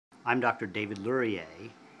I'm Dr. David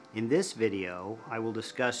Lourie. In this video, I will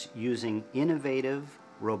discuss using innovative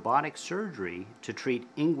robotic surgery to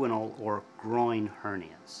treat inguinal or groin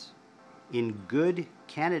hernias. In good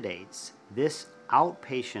candidates, this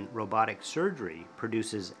outpatient robotic surgery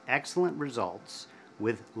produces excellent results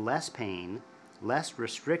with less pain, less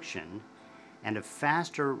restriction, and a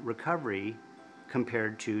faster recovery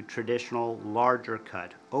compared to traditional larger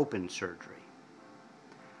cut open surgery.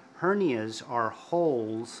 Hernias are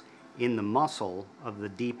holes in the muscle of the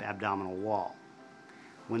deep abdominal wall.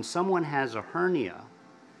 When someone has a hernia,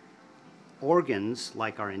 organs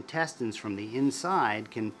like our intestines from the inside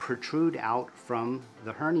can protrude out from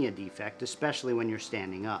the hernia defect, especially when you're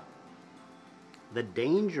standing up. The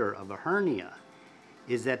danger of a hernia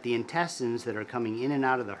is that the intestines that are coming in and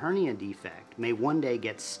out of the hernia defect may one day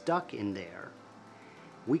get stuck in there.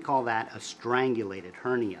 We call that a strangulated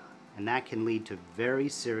hernia, and that can lead to very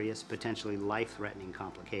serious, potentially life-threatening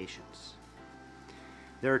complications.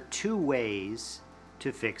 There are two ways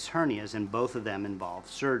to fix hernias, and both of them involve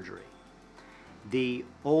surgery. The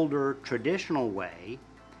older traditional way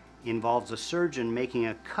involves a surgeon making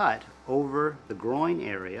a cut over the groin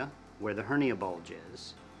area where the hernia bulge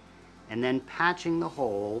is, and then patching the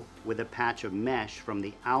hole with a patch of mesh from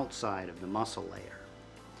the outside of the muscle layer.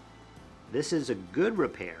 This is a good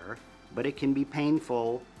repair, but it can be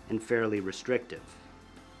painful and fairly restrictive.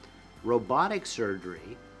 Robotic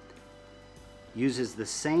surgery uses the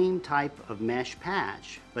same type of mesh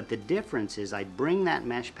patch, but the difference is I bring that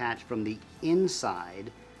mesh patch from the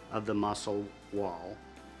inside of the muscle wall,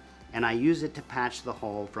 and I use it to patch the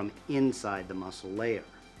hole from inside the muscle layer.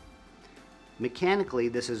 Mechanically,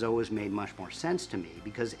 this has always made much more sense to me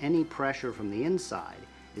because any pressure from the inside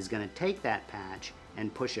is going to take that patch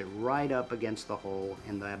and push it right up against the hole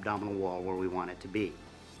in the abdominal wall where we want it to be.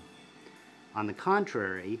 On the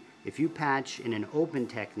contrary, if you patch in an open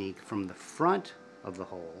technique from the front of the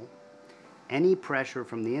hole, any pressure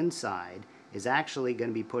from the inside is actually going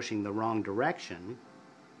to be pushing the wrong direction,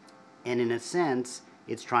 and in a sense,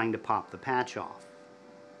 it's trying to pop the patch off.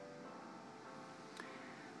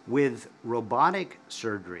 With robotic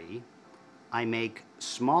surgery, I make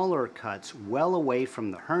smaller cuts well away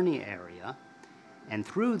from the hernia area, and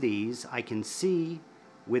through these I can see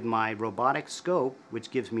with my robotic scope,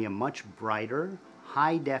 which gives me a much brighter,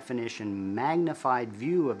 high-definition, magnified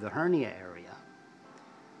view of the hernia area.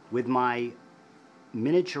 With my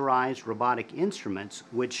miniaturized robotic instruments,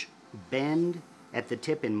 which bend at the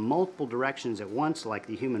tip in multiple directions at once like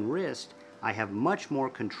the human wrist, I have much more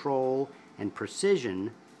control and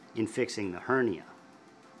precision in fixing the hernia.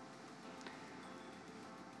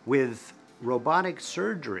 With robotic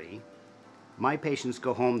surgery, my patients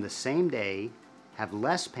go home the same day, have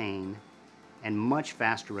less pain, and much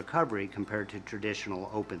faster recovery compared to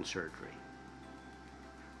traditional open surgery.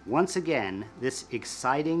 Once again, this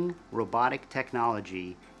exciting robotic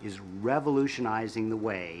technology is revolutionizing the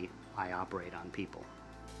way I operate on people.